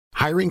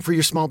Hiring for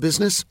your small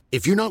business?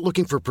 If you're not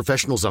looking for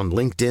professionals on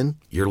LinkedIn,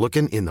 you're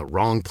looking in the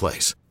wrong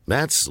place.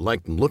 That's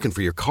like looking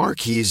for your car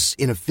keys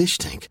in a fish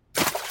tank.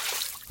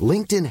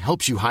 LinkedIn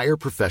helps you hire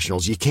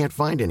professionals you can't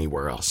find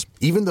anywhere else,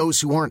 even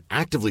those who aren't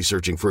actively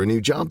searching for a new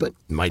job but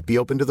might be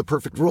open to the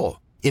perfect role.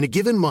 In a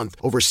given month,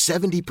 over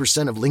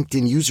 70% of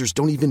LinkedIn users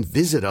don't even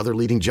visit other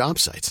leading job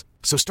sites.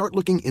 So start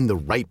looking in the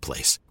right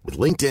place. With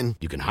LinkedIn,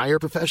 you can hire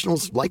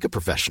professionals like a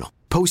professional.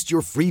 Post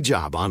your free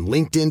job on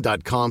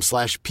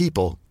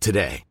linkedin.com/people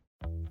today.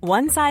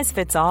 One size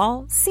fits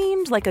all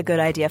seemed like a good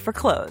idea for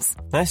clothes.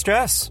 Nice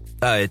dress.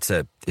 It's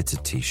a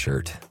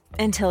t-shirt.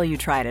 Until you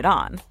tried it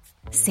on.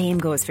 Same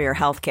goes for your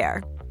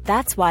healthcare.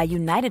 That's why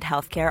United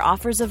Healthcare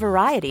offers a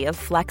variety of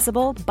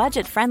flexible,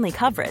 budget-friendly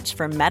coverage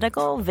for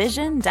medical,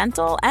 vision,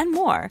 dental, and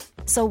more.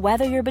 So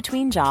whether you're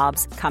between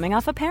jobs, coming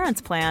off a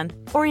parent's plan,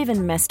 or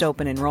even missed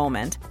open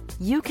enrollment,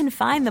 you can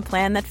find the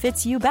plan that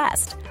fits you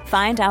best.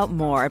 Find out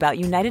more about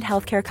United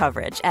Healthcare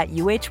coverage at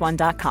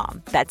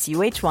uh1.com. That's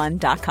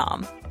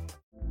uh1.com.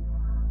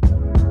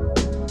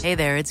 Hey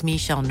there, it's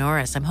Michelle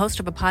Norris. I'm host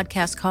of a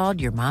podcast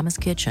called Your Mama's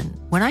Kitchen.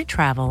 When I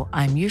travel,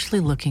 I'm usually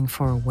looking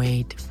for a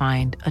way to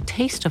find a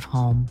taste of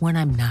home when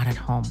I'm not at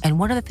home. And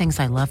one of the things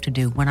I love to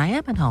do when I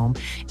am at home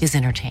is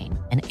entertain.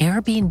 And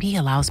Airbnb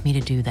allows me to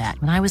do that.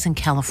 When I was in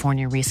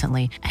California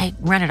recently, I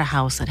rented a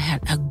house that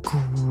had a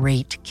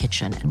great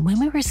kitchen. And when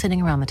we were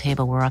sitting around the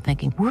table, we were all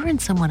thinking, we're in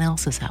someone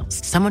else's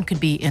house. Someone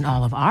could be in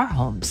all of our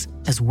homes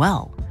as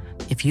well.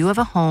 If you have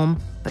a home,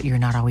 but you're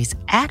not always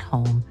at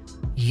home,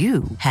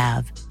 you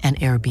have an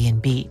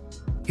Airbnb.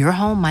 Your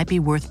home might be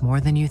worth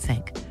more than you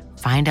think.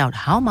 Find out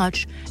how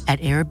much at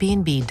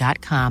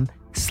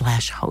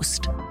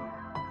airbnb.com/host.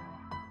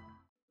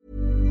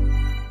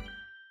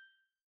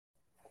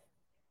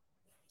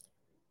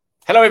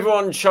 Hello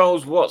everyone,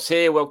 Charles Watts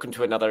here. Welcome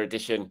to another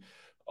edition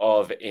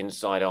of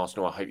Inside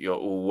Arsenal. I hope you're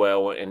all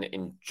well and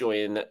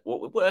enjoying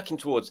what we're working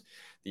towards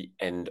the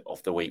end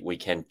of the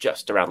weekend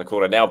just around the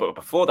corner now. But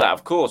before that,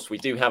 of course, we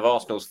do have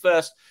Arsenal's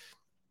first.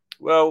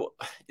 Well,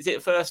 is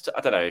it first?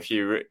 I don't know. If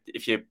you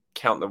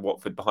count the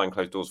Watford behind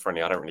closed doors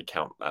friendly, I don't really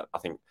count that. I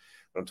think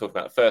when I'm talking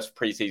about the first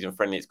pre-season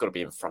friendly, it's got to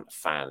be in front of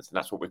fans. And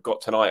that's what we've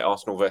got tonight,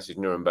 Arsenal versus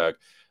Nurnberg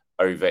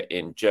over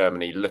in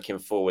Germany. Looking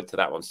forward to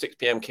that one. 6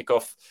 p.m.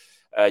 kickoff,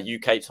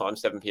 UK time,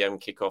 7 p.m.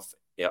 kickoff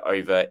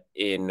over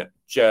in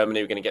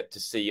Germany. We're going to get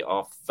to see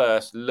our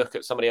first look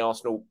at some of the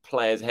Arsenal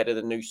players ahead of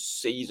the new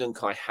season.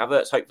 Kai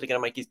Havertz hopefully going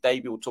to make his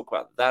debut. We'll talk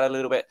about that a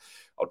little bit.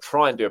 I'll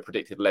try and do a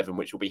predicted 11,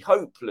 which will be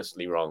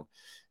hopelessly wrong.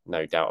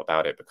 No doubt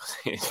about it, because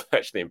it's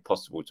virtually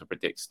impossible to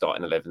predict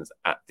starting 11s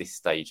at this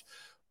stage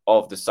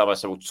of the summer.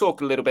 So we'll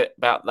talk a little bit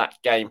about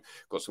that game.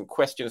 Got some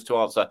questions to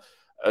answer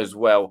as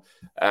well.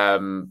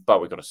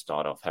 But we've got to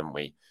start off, haven't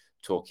we,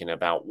 talking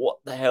about what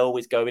the hell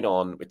is going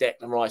on with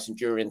Declan Rice and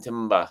Jurrien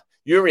Timber.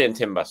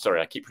 Sorry,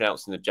 I keep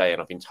pronouncing the J,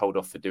 and I've been told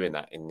off for doing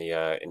that in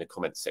the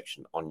comments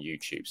section on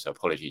YouTube. So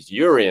apologies,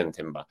 Jurrien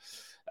Timber.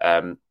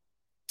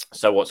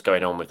 So what's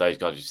going on with those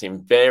guys? We've seen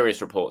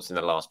various reports in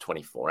the last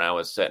 24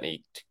 hours,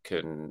 certainly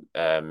in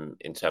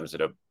terms of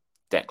the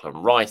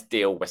Declan Rice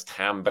deal. West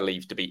Ham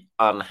believed to be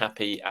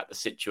unhappy at the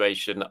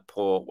situation.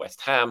 Poor West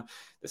Ham,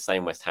 the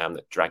same West Ham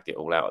that dragged it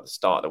all out at the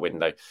start of the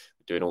window,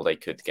 doing all they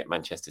could to get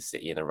Manchester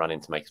City in a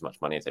run-in to make as much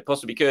money as they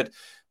possibly could,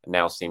 and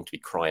now seem to be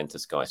crying to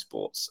Sky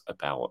Sports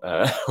about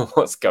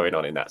what's going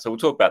on in that. So we'll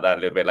talk about that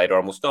a little bit later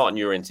on. We'll start on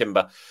Jurrien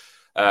Timber,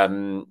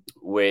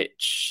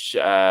 which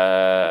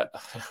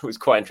was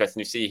quite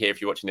interesting. You see here,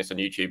 if you're watching this on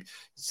YouTube, you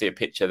see a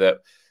picture that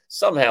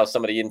somehow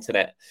some of the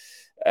internet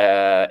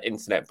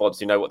bods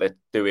who know what they're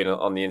doing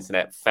on the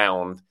internet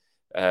found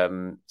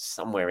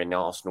somewhere in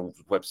Arsenal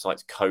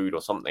website's code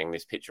or something,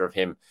 this picture of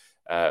him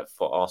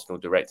for Arsenal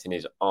Direct in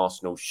his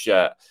Arsenal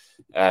shirt.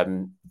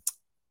 And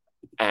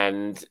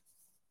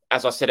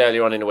as I said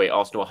earlier on in the week,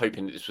 Arsenal are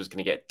hoping that this was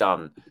going to get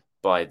done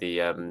by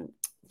the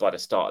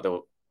start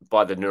of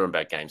the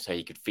Nuremberg game, so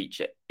he could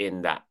feature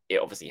in that.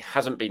 It obviously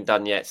hasn't been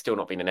done yet, still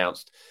not been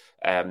announced.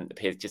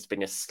 Appears just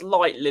been a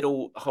slight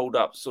little hold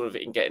up sort of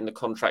in getting the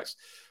contracts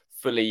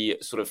fully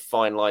sort of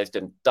finalised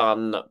and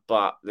done,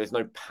 but there's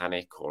no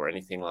panic or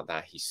anything like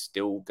that. He's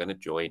still going to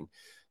join.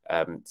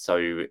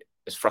 So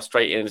as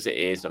frustrating as it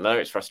is, I know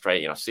it's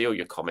frustrating. I see all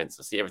your comments.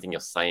 I see everything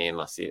you're saying.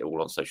 I see it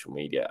all on social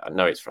media. I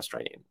know it's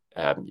frustrating.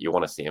 You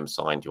want to see him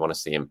signed. You want to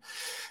see him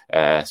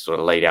sort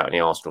of laid out in the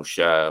Arsenal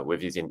shirt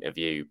with his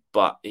interview,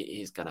 but it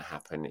is going to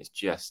happen. It's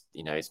just,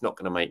 it's not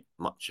going to make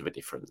much of a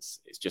difference.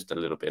 It's just a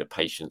little bit of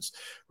patience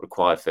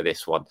required for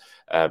this one.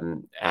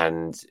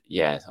 And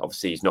yeah,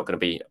 obviously he's not going to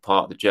be a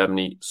part of the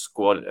Germany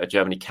squad, a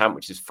Germany camp,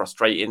 which is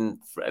frustrating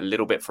for a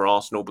little bit for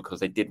Arsenal because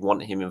they did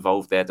want him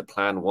involved there. The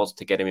plan was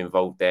to get him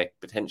involved there,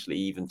 potentially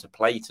even to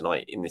play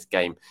tonight in this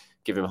game,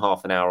 give him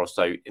half an hour or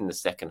so in the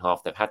second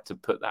half. They've had to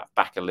put that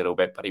back a little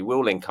bit, but he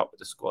will link up with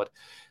the squad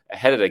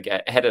ahead of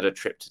the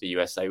trip to the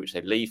USA, which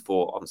they leave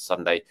for on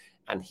Sunday,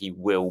 and he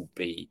will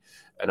be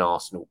an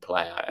Arsenal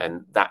player.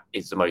 And that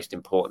is the most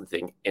important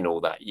thing in all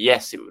that.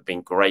 Yes, it would have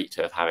been great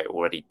to have it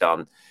already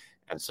done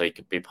And so he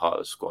could be part of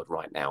the squad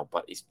right now,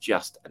 but it's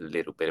just a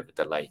little bit of a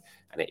delay,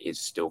 and it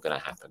is still going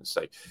to happen.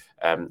 So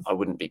I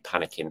wouldn't be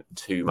panicking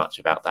too much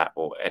about that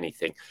or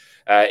anything.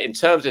 In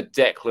terms of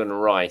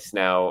Declan Rice,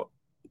 now,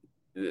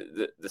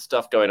 the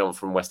stuff going on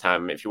from West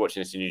Ham, if you're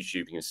watching this on YouTube,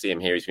 you can see him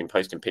here. He's been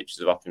posting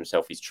pictures of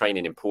himself. He's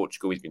training in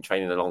Portugal. He's been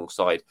training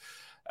alongside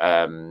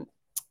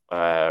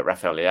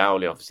Rafael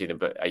Leao, obviously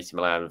the AC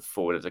Milan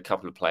forward. There's a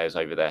couple of players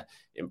over there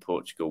in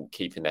Portugal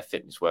keeping their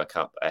fitness work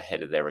up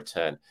ahead of their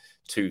return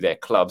to their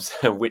clubs.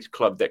 And which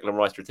club Declan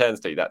Rice returns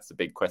to? That's the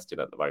big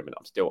question at the moment.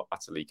 I'm still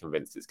utterly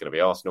convinced it's going to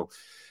be Arsenal.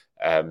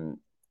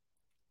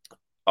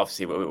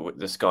 Obviously,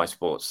 the Sky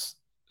Sports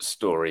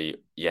story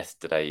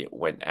yesterday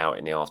went out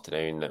in the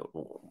afternoon that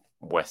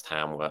West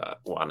Ham were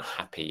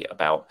unhappy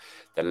about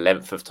the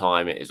length of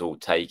time it is all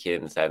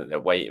taking, saying that they're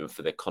waiting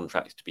for the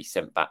contracts to be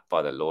sent back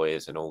by the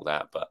lawyers and all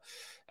that. But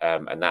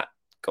and that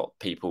got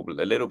people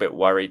a little bit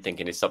worried,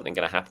 thinking, is something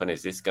going to happen?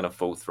 Is this going to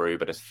fall through?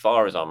 But as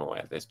far as I'm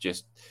aware,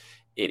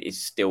 it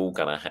is still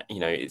going to,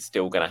 it's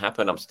still going to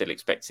happen. I'm still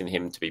expecting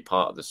him to be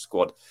part of the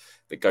squad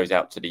that goes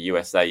out to the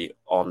USA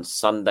on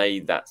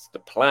Sunday. That's the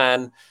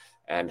plan.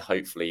 And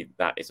hopefully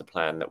that is a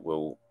plan that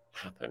will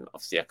happen.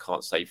 Obviously, I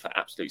can't say for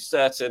absolute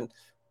certain,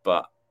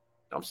 but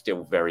I'm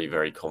still very,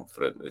 very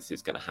confident that this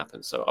is going to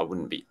happen. So I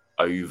wouldn't be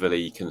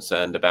overly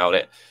concerned about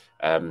it.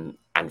 And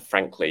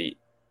frankly,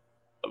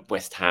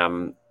 West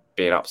Ham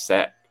being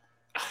upset,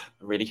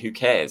 really, who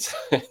cares?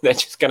 They're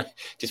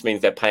just means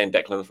they're paying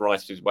Declan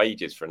Rice's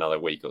wages for another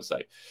week or so.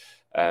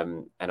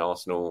 And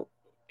Arsenal,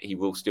 he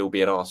will still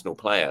be an Arsenal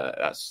player.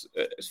 That's,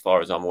 as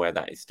far as I'm aware,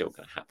 that is still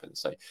going to happen.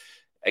 So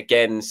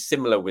again,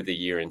 similar with the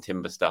year in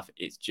Timber stuff,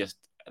 it's just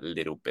a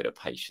little bit of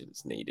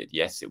patience needed.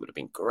 Yes, it would have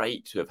been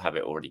great to have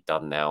it already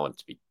done now and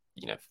to be,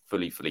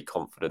 fully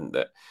confident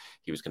that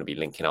he was going to be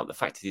linking up. The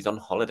fact that he's on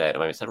holiday at the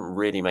moment, it doesn't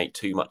really make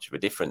too much of a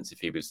difference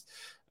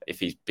if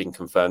he's been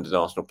confirmed as an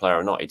Arsenal player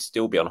or not. He'd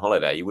still be on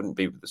holiday. He wouldn't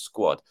be with the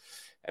squad.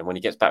 And when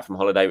he gets back from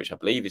holiday, which I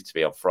believe is to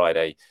be on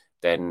Friday,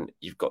 then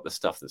you've got the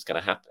stuff that's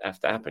going to have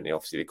to happen.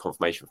 Obviously, the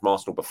confirmation from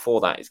Arsenal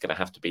before that is going to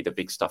have to be the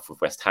big stuff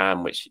with West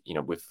Ham, which,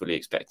 we're fully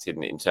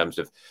expecting in terms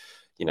of,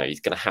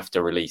 he's going to have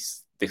to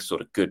release this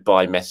sort of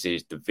goodbye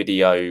message, the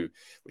video,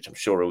 which I'm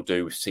sure he'll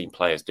do. We've seen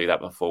players do that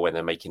before when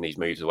they're making these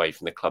moves away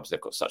from the clubs they've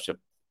got such an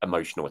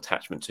emotional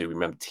attachment to.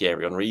 Remember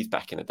Thierry Henry's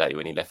back in the day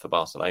when he left for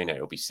Barcelona.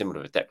 It'll be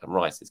similar with Declan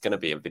Rice. There's going to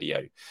be a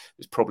video.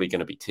 There's probably going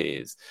to be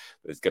tears.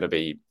 There's going to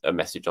be a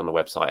message on the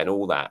website and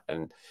all that.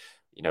 And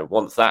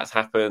once that's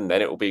happened,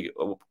 then it will be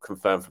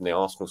confirmed from the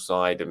Arsenal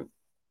side and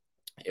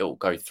it will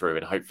go through.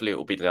 And hopefully it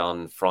will be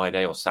done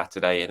Friday or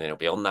Saturday, and then it'll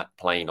be on that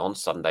plane on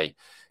Sunday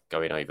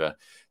going over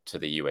to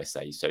the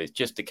USA. So it's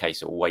just a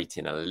case of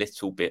waiting a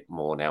little bit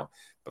more now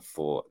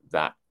before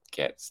that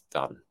gets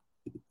done.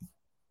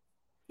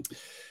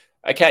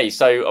 Okay,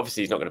 so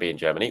obviously he's not going to be in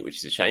Germany, which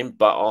is a shame,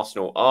 but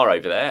Arsenal are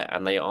over there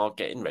and they are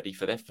getting ready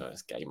for their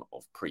first game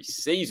of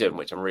pre-season,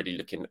 which I'm really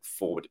looking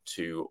forward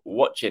to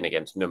watching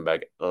against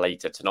Nurnberg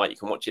later tonight. You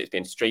can watch it. It's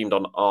being streamed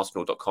on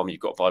arsenal.com. You've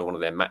got to buy one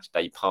of their match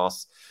day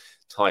pass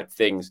type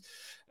things.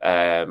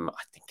 I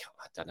think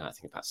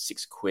about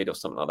 £6 or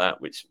something like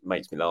that, which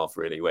makes me laugh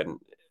really when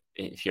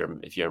if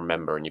you're a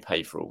member and you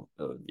pay for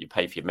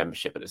your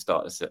membership at the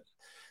start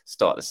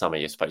of the summer,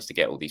 you're supposed to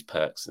get all these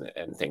perks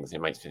and things.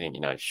 It makes me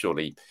think,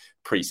 surely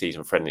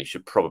pre-season friendly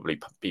should probably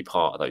be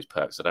part of those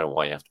perks. I don't know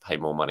why you have to pay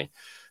more money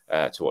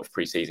to watch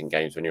pre-season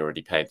games when you're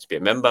already paid to be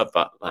a member,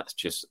 but that's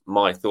just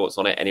my thoughts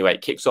on it. Anyway,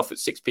 it kicks off at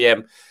 6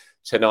 p.m.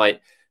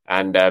 tonight,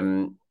 and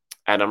I'm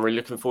really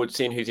looking forward to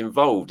seeing who's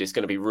involved. It's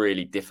going to be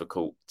really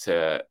difficult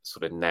to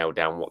sort of nail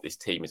down what this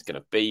team is going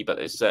to be, but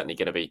there's certainly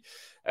going to be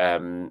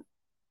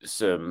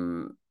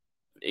some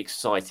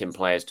exciting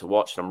players to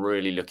watch, and I'm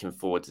really looking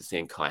forward to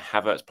seeing Kai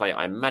Havertz play.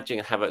 I imagine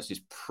Havertz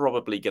is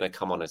probably going to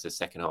come on as a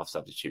second half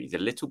substitute. He's a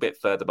little bit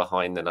further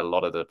behind than a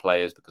lot of the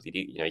players because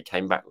he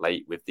came back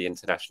late with the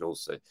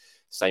internationals. So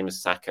same as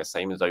Saka,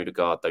 same as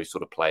Odegaard, those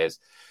sort of players.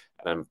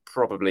 And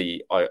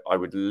probably I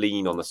would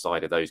lean on the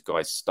side of those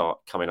guys start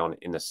coming on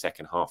in the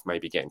second half,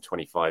 maybe getting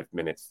 25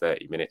 minutes,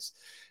 30 minutes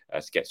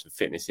to get some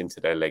fitness into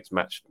their legs,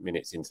 match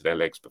minutes into their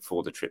legs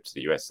before the trip to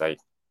the USA.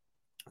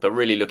 But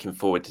really looking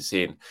forward to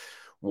seeing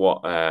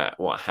what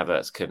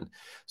Havertz can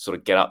sort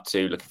of get up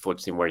to. Looking forward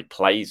to seeing where he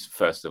plays,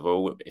 first of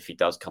all, if he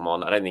does come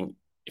on. I don't think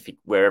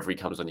wherever he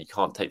comes on, you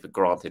can't take for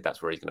granted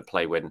that's where he's going to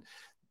play when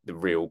the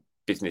real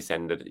business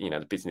end of,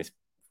 the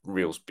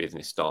real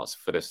business starts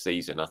for the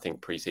season. I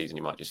think pre-season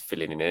he might just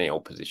fill in any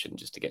old position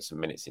just to get some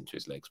minutes into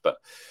his legs. But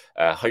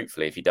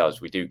hopefully if he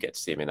does, we do get to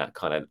see him in that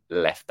kind of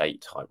left 8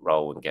 type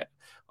role and get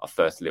our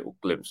first little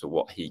glimpse of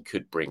what he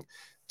could bring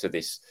to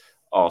this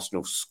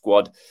Arsenal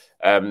squad.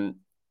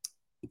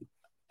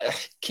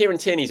 Kieran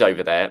Tierney's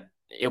over there.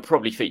 He'll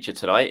probably feature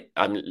tonight.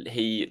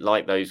 He,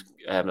 like those,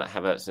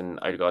 Havertz and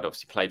Odegaard,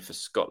 obviously played for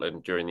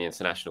Scotland during the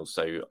international.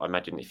 So I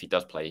imagine if he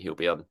does play, he'll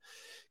be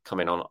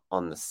coming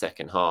on the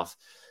second half.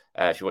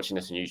 If you're watching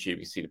this on YouTube, you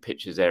can see the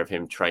pictures there of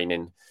him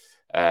training,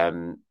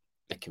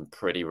 looking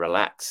pretty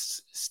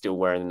relaxed, still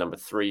wearing the number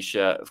 3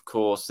 shirt, of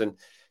course. And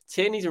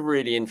Tierney's a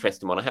really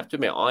interesting one. I have to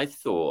admit, I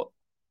thought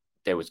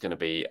there was going to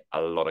be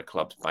a lot of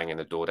clubs banging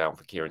the door down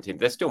for Kieran Tierney.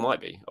 There still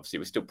might be. Obviously,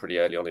 we're still pretty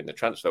early on in the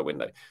transfer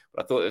window,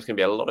 but I thought there was going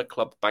to be a lot of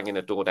clubs banging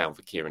the door down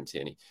for Kieran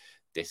Tierney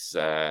this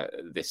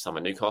summer.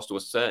 Newcastle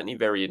was certainly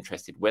very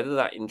interested. Whether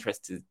that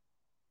interest has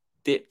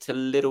dipped a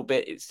little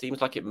bit, it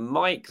seems like it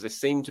might, because they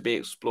seem to be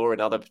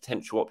exploring other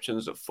potential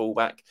options at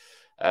fullback.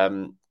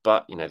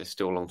 But, there's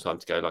still a long time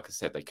to go. Like I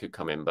said, they could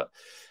come in. But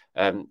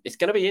it's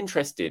going to be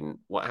interesting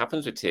what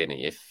happens with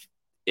Tierney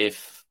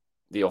if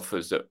the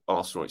offers that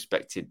Arsenal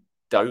expected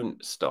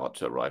don't start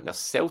to arrive. Now,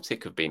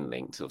 Celtic have been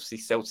linked. Obviously,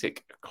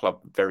 Celtic, a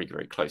club very,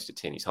 very close to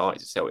Tierney's heart.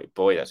 He's a Celtic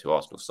boy. That's who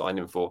Arsenal signed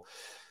him for.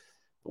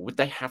 But would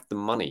they have the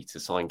money to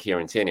sign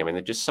Kieran Tierney? I mean,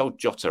 they just sold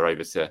Jota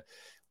over to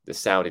the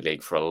Saudi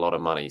League for a lot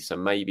of money. So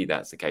maybe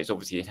that's the case.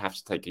 Obviously, he'd have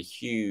to take a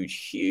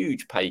huge,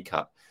 huge pay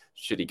cut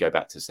should he go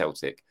back to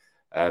Celtic.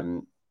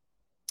 And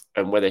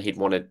whether he'd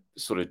want to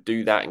sort of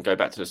do that and go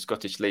back to the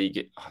Scottish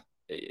League,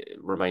 it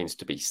remains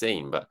to be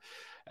seen. But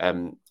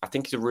I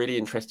think he's a really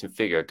interesting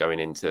figure going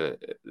into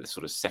the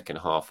sort of second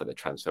half of the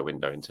transfer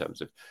window in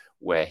terms of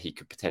where he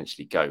could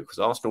potentially go. Because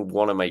Arsenal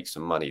want to make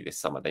some money this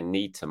summer. They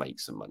need to make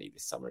some money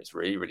this summer. It's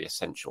really, really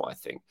essential, I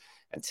think.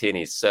 And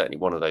Tierney is certainly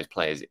one of those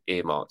players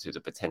earmarked as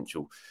a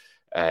potential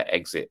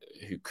exit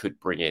who could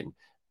bring in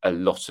a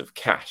lot of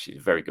cash. He's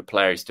a very good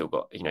player. He's still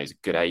got, he's a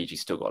good age.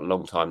 He's still got a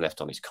long time left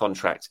on his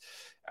contract.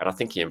 And I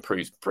think he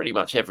improves pretty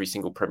much every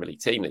single Premier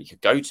League team that he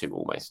could go to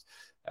almost.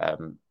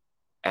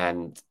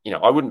 And,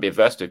 I wouldn't be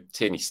averse to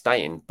Tierney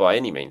staying by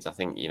any means. I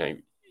think,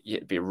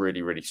 it'd be a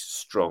really, really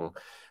strong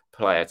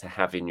player to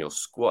have in your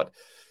squad,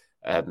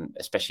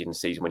 especially in the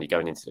season when you're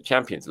going into the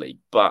Champions League.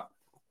 But,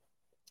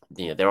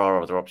 there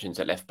are other options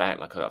at left back.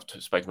 Like I've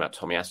spoken about,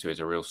 Tomiyasu is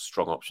a real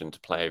strong option to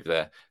play over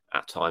there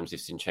at times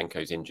if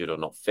Zinchenko's injured or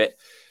not fit.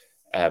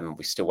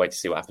 We still wait to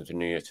see what happens with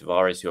Nuno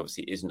Tavares, who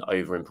obviously isn't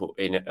over in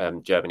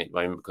Germany at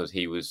the moment because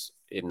he was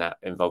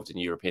involved in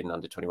the European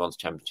Under-21s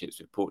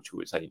Championships with Portugal,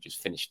 which only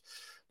just finished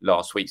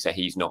last week. So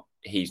he's not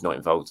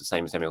involved, the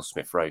same as Emil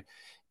Smith-Rowe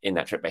in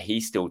that trip. But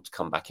he's still to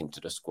come back into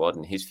the squad,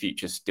 and his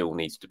future still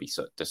needs to be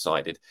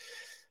decided.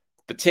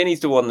 But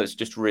Tierney's the one that's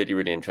just really,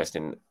 really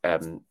interesting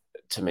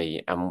to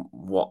me, and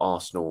what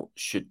Arsenal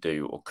should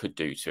do or could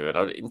do to. And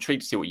I'm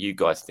intrigued to see what you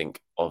guys think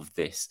of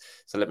this.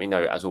 So let me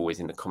know, as always,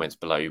 in the comments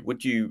below.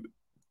 Would you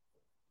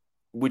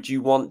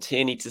want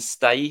Tierney to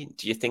stay?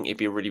 Do you think he'd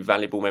be a really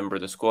valuable member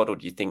of the squad, or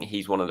do you think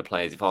he's one of the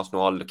players, if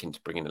Arsenal are looking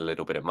to bring in a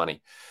little bit of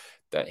money,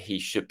 that he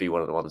should be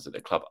one of the ones that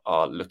the club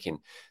are looking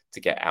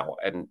to get out?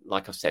 And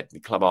like I've said, the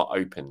club are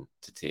open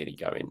to Tierney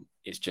going.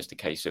 It's just a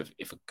case of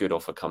if a good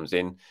offer comes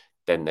in,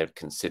 then they'd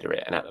consider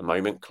it. And at the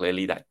moment,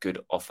 clearly that good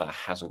offer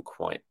hasn't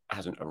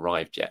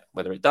arrived yet.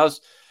 Whether it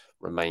does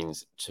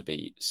remains to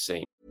be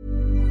seen.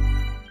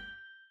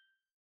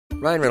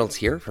 Ryan Reynolds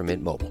here from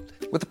Mint Mobile.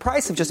 With the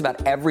price of just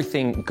about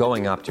everything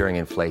going up during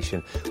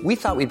inflation, we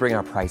thought we'd bring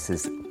our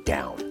prices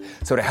down.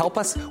 So to help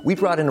us, we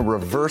brought in a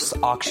reverse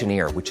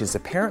auctioneer, which is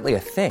apparently a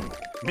thing.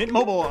 Mint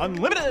Mobile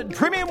Unlimited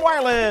Premium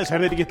Wireless. How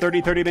to get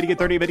 30, 30, bit to get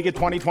 30, bit to get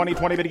 20, 20,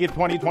 20, bit to get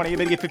 20, 20,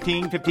 bit to get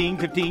 15, 15,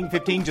 15,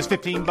 15, just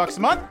 $15 a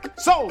month?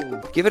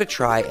 Sold! Give it a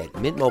try at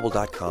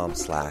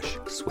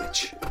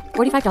mintmobile.com/switch.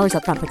 $45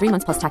 up front for 3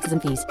 months plus taxes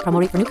and fees.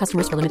 Promo rate for new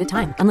customers for limited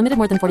time. Unlimited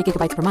more than 40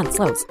 gigabytes per month.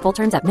 Slows full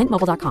terms at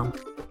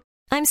mintmobile.com.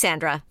 I'm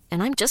Sandra,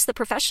 and I'm just the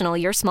professional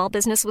your small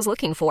business was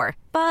looking for.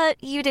 But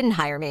you didn't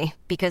hire me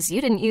because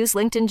you didn't use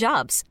LinkedIn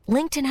Jobs.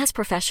 LinkedIn has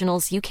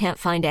professionals you can't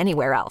find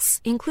anywhere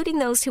else, including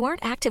those who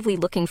aren't actively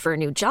looking for a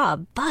new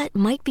job, but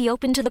might be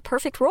open to the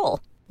perfect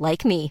role,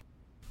 like me.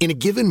 In a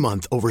given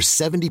month, over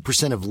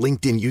 70% of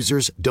LinkedIn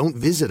users don't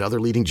visit other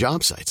leading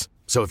job sites.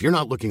 So if you're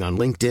not looking on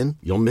LinkedIn,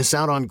 you'll miss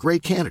out on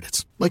great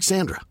candidates like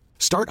Sandra.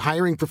 Start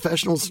hiring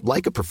professionals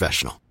like a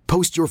professional.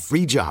 Post your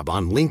free job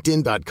on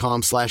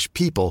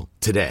linkedin.com/people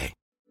today.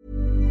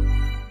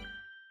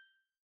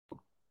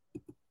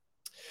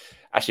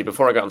 Actually,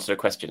 before I go on to the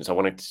questions, I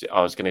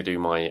was going to do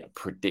my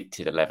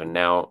predicted 11.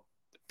 Now,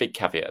 big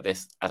caveat of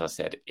this, as I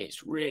said,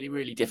 it's really,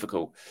 really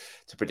difficult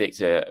to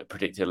predict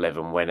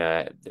 11 when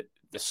the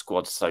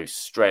squad's so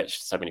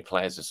stretched. So many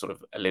players are sort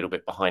of a little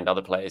bit behind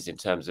other players in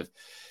terms of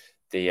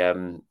their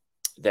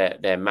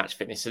match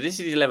fitness. So this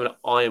is the 11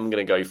 I am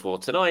going to go for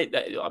tonight.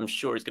 I'm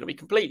sure it's going to be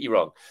completely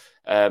wrong.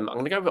 I'm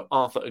going to go with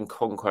Arthur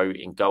Nkonkwo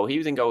in goal. He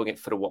was in goal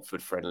for the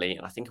Watford friendly,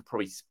 and I think he'll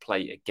probably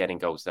play again in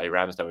goal today.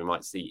 Ramsdale we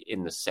might see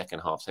in the second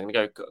half. So I'm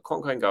going to go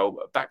Nkonkwo in goal.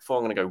 Back four,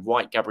 I'm going to go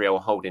White, Gabriel,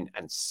 Holding,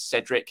 and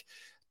Cedric.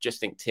 Just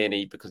think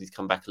Tierney, because he's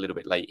come back a little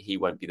bit late, he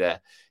won't be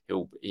there.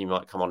 He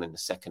might come on in the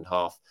second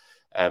half.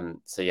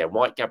 So yeah,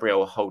 White,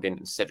 Gabriel, Holding,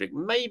 and Cedric.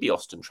 Maybe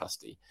Austin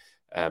Trusty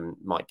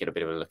might get a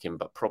bit of a look in,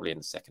 but probably in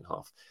the second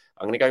half.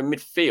 I'm going to go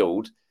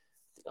midfield.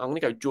 I'm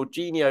going to go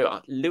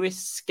Jorginho, Lewis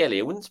Skelly.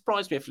 It wouldn't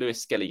surprise me if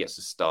Lewis Skelly gets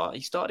a start.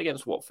 He started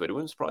against Watford. It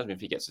wouldn't surprise me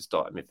if he gets a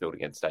start in midfield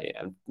again today.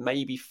 And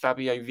maybe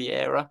Fabio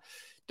Vieira,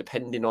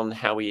 depending on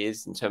how he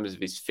is in terms of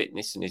his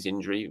fitness and his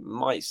injury.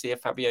 Might see a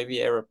Fabio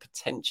Vieira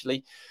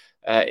potentially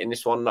in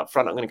this one. Up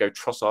front, I'm going to go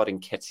Trossard,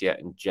 Nketiah,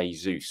 and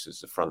Jesus as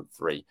the front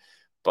three.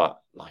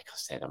 But like I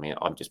said, I mean,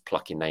 I'm just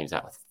plucking names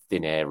out of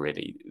thin air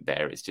really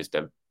there. It's just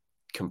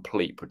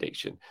complete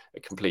prediction, a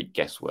complete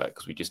guesswork,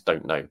 because we just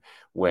don't know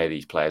where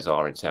these players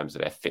are in terms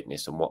of their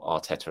fitness and what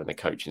Arteta and the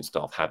coaching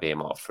staff have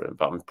earmarked for them.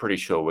 But I'm pretty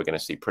sure we're going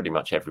to see pretty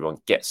much everyone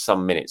get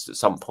some minutes at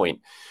some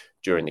point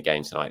during the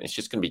game tonight. And it's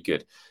just going to be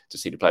good to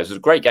see the players. It was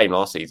a great game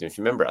last season. If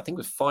you remember, I think it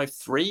was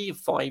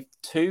 5-3,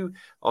 5-2.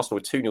 Arsenal were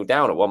 2-0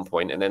 down at one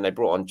point, and then they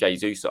brought on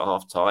Jesus at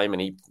half-time,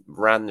 and he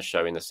ran the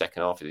show in the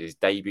second half of his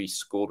debut,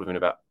 scored within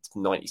about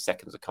 90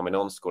 seconds of coming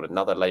on, scored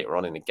another later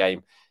on in the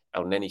game.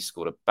 El Neni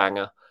scored a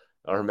banger.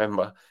 I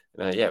remember,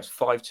 it was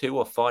 5-2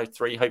 or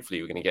 5-3.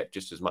 Hopefully, we're going to get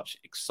just as much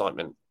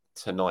excitement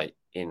tonight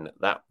in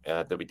that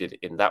that we did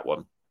in that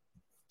one.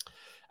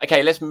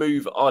 Okay, let's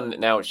move on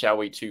now, shall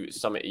we, to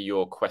some of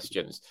your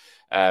questions.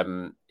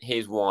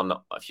 Here's one.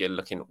 If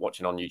you're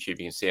watching on YouTube, you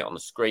can see it on the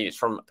screen. It's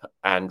from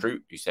Andrew,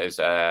 who says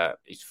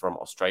he's from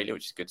Australia,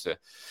 which is good to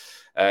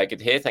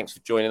hear. Thanks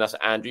for joining us,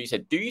 Andrew. He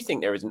said, do you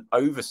think there is an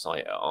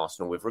oversight at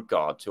Arsenal with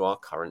regard to our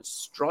current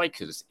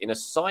strikers? In a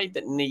side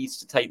that needs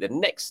to take the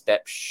next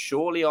step,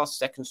 surely our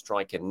second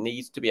striker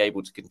needs to be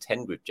able to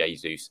contend with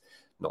Jesus,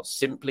 not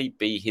simply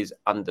be his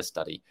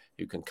understudy,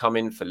 who can come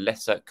in for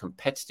lesser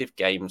competitive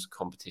games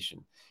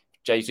competition.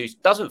 If Jesus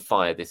doesn't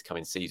fire this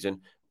coming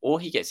season, or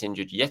he gets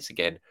injured yet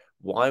again,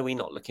 why are we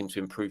not looking to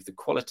improve the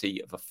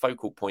quality of a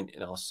focal point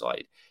in our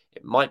side?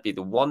 It might be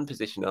the one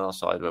position in our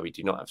side where we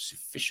do not have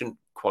sufficient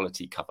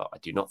quality cover. I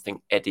do not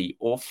think Eddie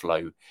or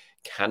Flo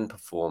can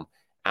perform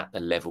at the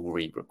level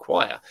we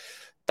require.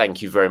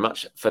 Thank you very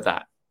much for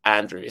that,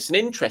 Andrew. It's an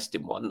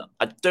interesting one.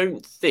 I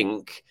don't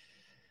think,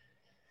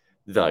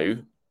 though,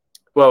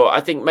 well,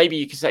 I think maybe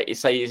you could say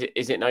is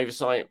it an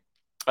oversight?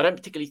 I don't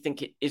particularly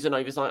think it is an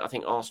oversight. I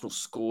think Arsenal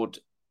scored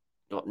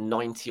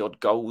 90-odd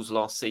goals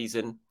last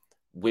season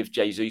with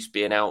Jesus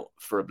being out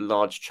for a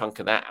large chunk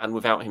of that and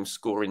without him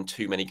scoring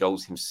too many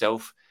goals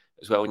himself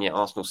as well. And yet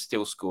Arsenal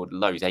still scored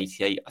loads,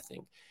 88, I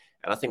think.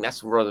 And I think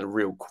that's one of the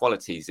real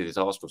qualities of this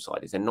Arsenal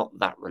side, is they're not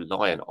that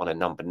reliant on a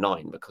number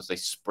 9 because they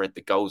spread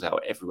the goals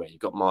out everywhere. You've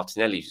got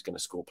Martinelli, who's going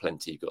to score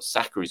plenty. You've got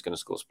Saka, who's going to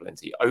score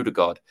plenty.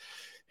 Odegaard,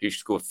 who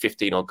scored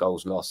 15-odd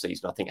goals last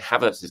season. I think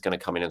Havertz is going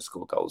to come in and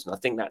score goals. And I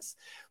think that's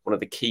one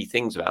of the key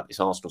things about this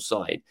Arsenal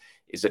side,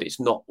 is that it's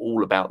not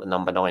all about the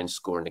number 9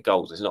 scoring the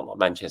goals. It's not like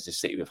Manchester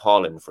City with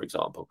Haaland, for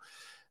example.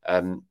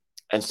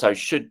 And so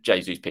should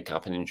Jesus pick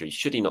up an injury,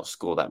 should he not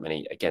score that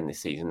many again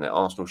this season, that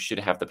Arsenal should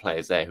have the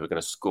players there who are going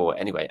to score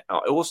anyway. I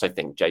also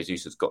think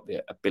Jesus has got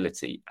the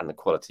ability and the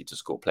quality to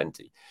score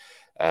plenty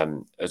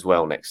as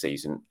well next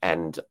season.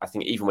 And I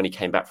think even when he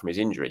came back from his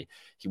injury,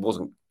 he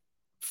wasn't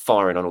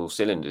firing on all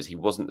cylinders. He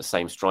wasn't the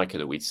same striker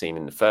that we'd seen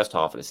in the first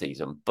half of the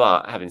season.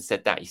 But having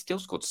said that, he still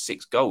scored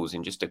 6 goals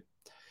in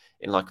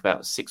like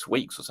about 6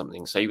 weeks or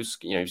something. So he was,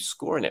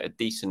 scoring at a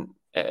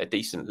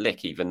decent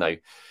lick, even though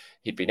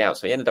he'd been out.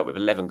 So he ended up with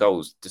 11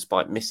 goals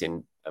despite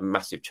missing a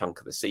massive chunk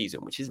of the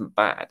season, which isn't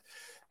bad.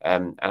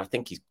 And I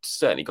think he's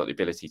certainly got the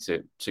ability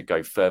to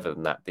go further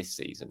than that this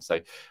season.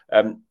 So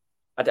I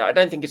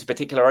don't think it's a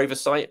particular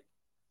oversight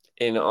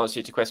in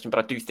answer to your question,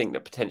 but I do think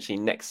that potentially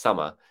next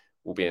summer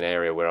will be an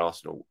area where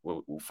Arsenal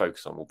will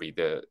focus on, will be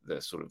the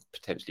sort of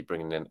potentially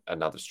bringing in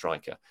another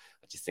striker.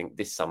 I just think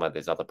this summer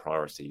there's other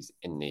priorities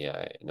in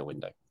the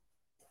window.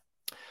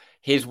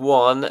 Here's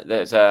one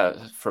that's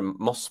from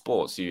Moss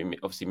Sports. You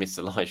obviously missed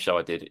the live show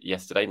I did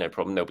yesterday. No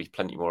problem. There'll be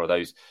plenty more of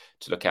those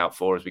to look out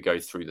for as we go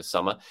through the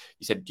summer.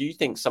 You said, do you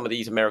think some of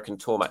these American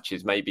tour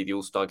matches, maybe the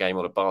All-Star game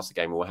or the Barca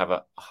game, will have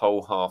a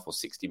whole half or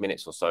 60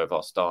 minutes or so of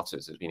our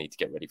starters as we need to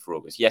get ready for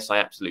August? Yes, I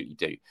absolutely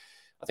do.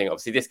 I think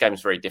obviously this game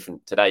is very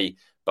different today,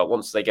 but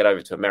once they get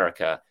over to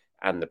America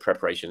and the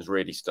preparations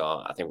really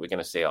start, I think we're going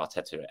to see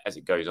Arteta, as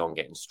it goes on,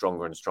 getting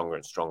stronger and stronger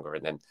and stronger.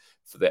 And then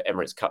for the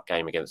Emirates Cup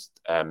game against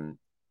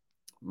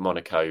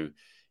Monaco,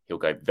 he'll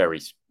go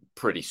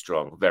pretty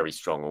strong, very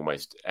strong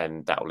almost,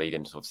 and that will lead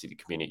into obviously the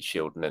Community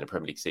Shield and then the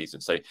Premier League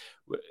season. So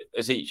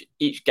as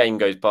each game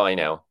goes by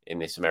now in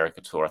this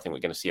America tour, I think we're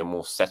going to see a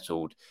more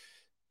settled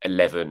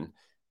 11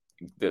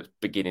 that's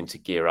beginning to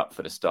gear up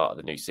for the start of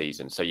the new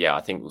season. So yeah,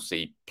 I think we'll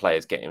see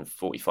players getting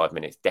 45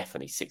 minutes,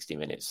 definitely 60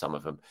 minutes, some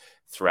of them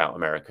throughout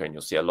America, and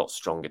you'll see a lot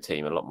stronger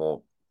team, a lot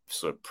more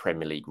sort of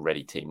Premier League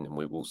ready team than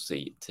we will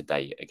see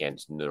today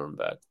against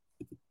Nuremberg.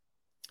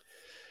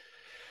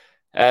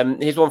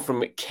 Here's one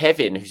from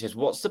Kevin, who says,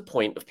 what's the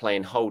point of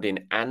playing Holding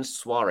and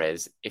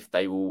Suarez if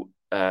they will...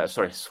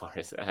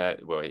 Suarez.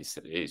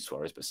 It is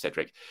Suarez, but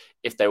Cedric.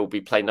 If they will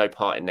be playing no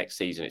part in next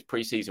season, it's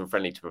pre-season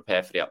friendly to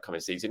prepare for the upcoming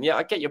season. Yeah,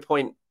 I get your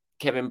point,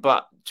 Kevin,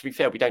 but to be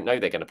fair, we don't know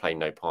they're going to play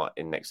no part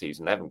in next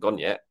season. They haven't gone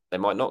yet. They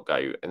might not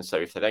go. And so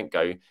if they don't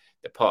go,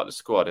 they're part of the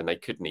squad and they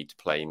could need to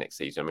play next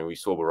season. I mean, we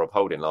saw with Rob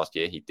Holding last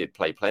year. He did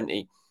play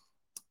plenty.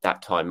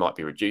 That time might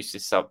be reduced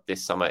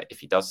this summer if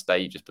he does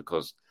stay, just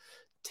because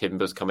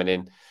Timber's coming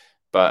in.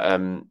 But,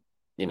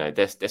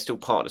 they're still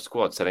part of the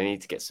squad, so they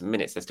need to get some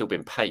minutes. They're still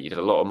being paid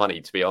a lot of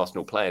money to be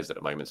Arsenal players at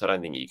the moment. So I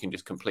don't think you can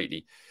just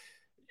completely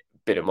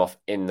bid them off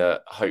in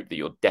the hope that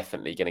you're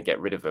definitely going to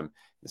get rid of them.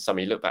 In summer,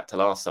 you look back to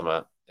last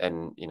summer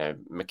and,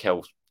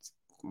 Mikel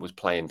was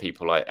playing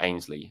people like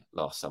Ainsley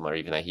last summer,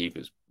 even though he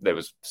was there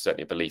was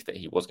certainly a belief that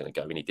he was going to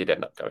go, and he did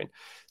end up going.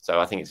 So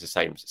I think it's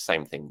the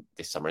same thing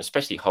this summer,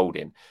 especially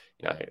Holding.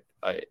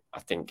 I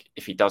think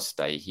if he does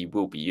stay, he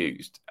will be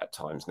used at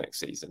times next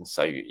season.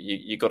 So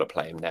you got to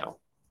play him now.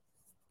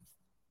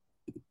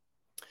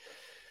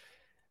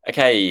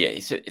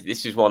 Okay, so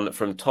this is one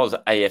from Toz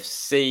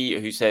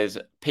AFC, who says,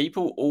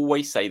 people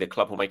always say the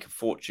club will make a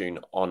fortune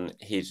on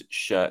his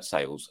shirt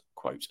sales,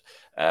 quote.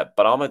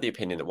 But I'm of the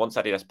opinion that once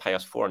Adidas pay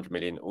us 400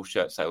 million, all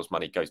shirt sales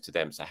money goes to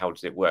them. So how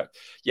does it work?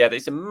 Yeah,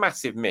 there's a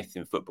massive myth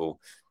in football.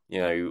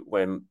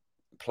 When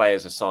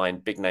players are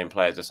signed, big name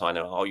players are signed,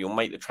 you'll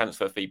make the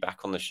transfer fee back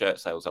on the shirt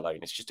sales alone.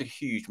 It's just a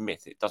huge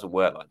myth. It doesn't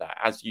work like that.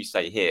 As you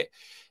say here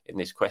in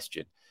this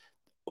question,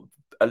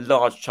 a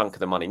large chunk of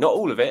the money, not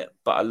all of it,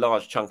 but a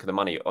large chunk of the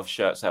money of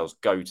shirt sales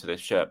go to the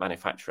shirt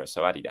manufacturer,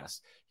 so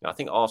Adidas. I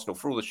think Arsenal,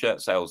 for all the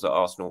shirt sales that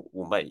Arsenal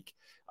will make,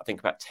 I think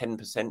about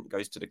 10%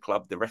 goes to the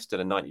club. The rest of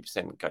the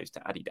 90% goes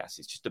to Adidas.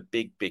 It's just a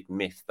big, big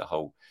myth, the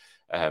whole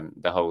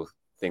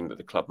thing that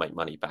the club make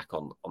money back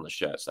on the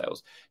shirt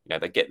sales.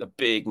 They get the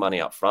big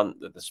money up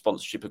front, the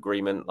sponsorship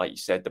agreement, like you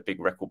said, the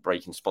big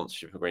record-breaking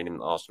sponsorship agreement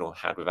that Arsenal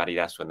had with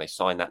Adidas when they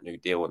signed that new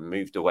deal and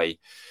moved away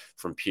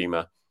from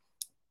Puma.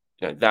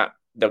 That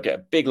they'll get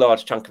a big,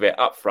 large chunk of it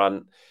up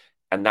front,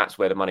 and that's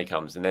where the money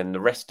comes. And then the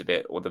rest of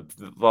it, or the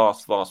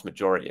vast, vast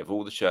majority of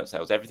all the shirt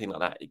sales, everything like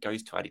that, it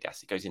goes to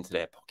Adidas. It goes into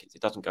their pockets.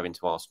 It doesn't go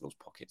into Arsenal's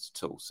pockets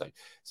at all. So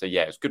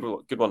yeah, it's a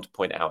good one to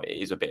point out.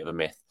 It is a bit of a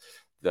myth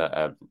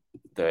that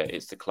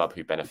it's the club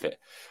who benefit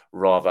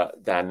rather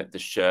than the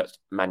shirt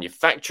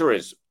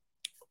manufacturers.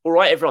 All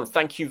right, everyone,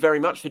 thank you very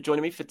much for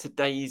joining me for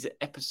today's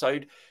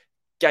episode.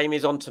 Game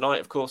is on tonight,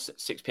 of course, at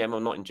 6 p.m.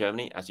 I'm not in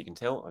Germany, as you can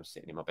tell. I'm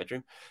sitting in my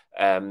bedroom.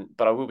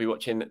 But I will be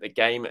watching the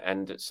game.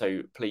 And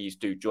so please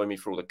do join me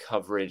for all the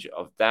coverage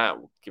of that.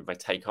 We'll give my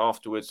take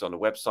afterwards on the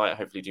website.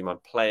 Hopefully do my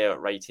player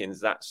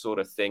ratings, that sort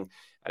of thing.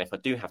 And if I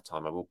do have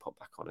time, I will pop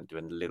back on and do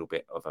a little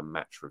bit of a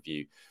match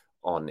review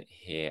on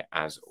here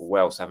as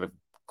well. So have a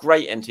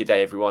great end to your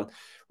day, everyone,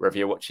 wherever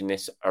you're watching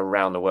this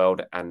around the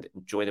world. And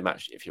enjoy the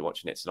match if you're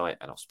watching it tonight.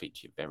 And I'll speak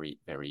to you very,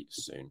 very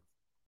soon.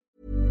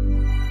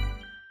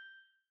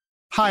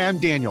 Hi, I'm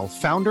Daniel,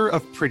 founder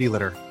of Pretty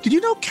Litter. Did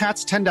you know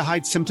cats tend to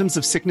hide symptoms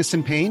of sickness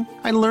and pain?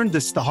 I learned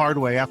this the hard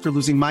way after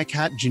losing my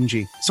cat,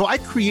 Gingy. So I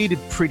created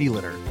Pretty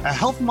Litter, a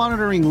health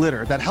monitoring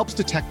litter that helps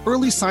detect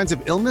early signs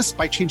of illness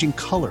by changing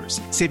colors,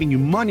 saving you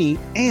money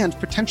and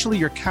potentially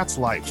your cat's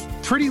life.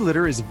 Pretty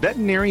Litter is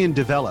veterinarian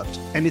developed,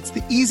 and it's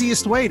the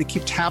easiest way to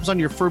keep tabs on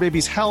your fur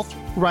baby's health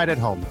right at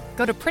home.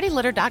 Go to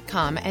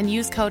prettylitter.com and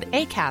use code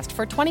ACAST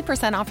for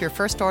 20% off your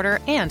first order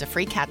and a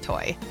free cat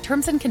toy.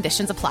 Terms and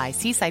conditions apply.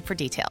 See site for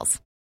details.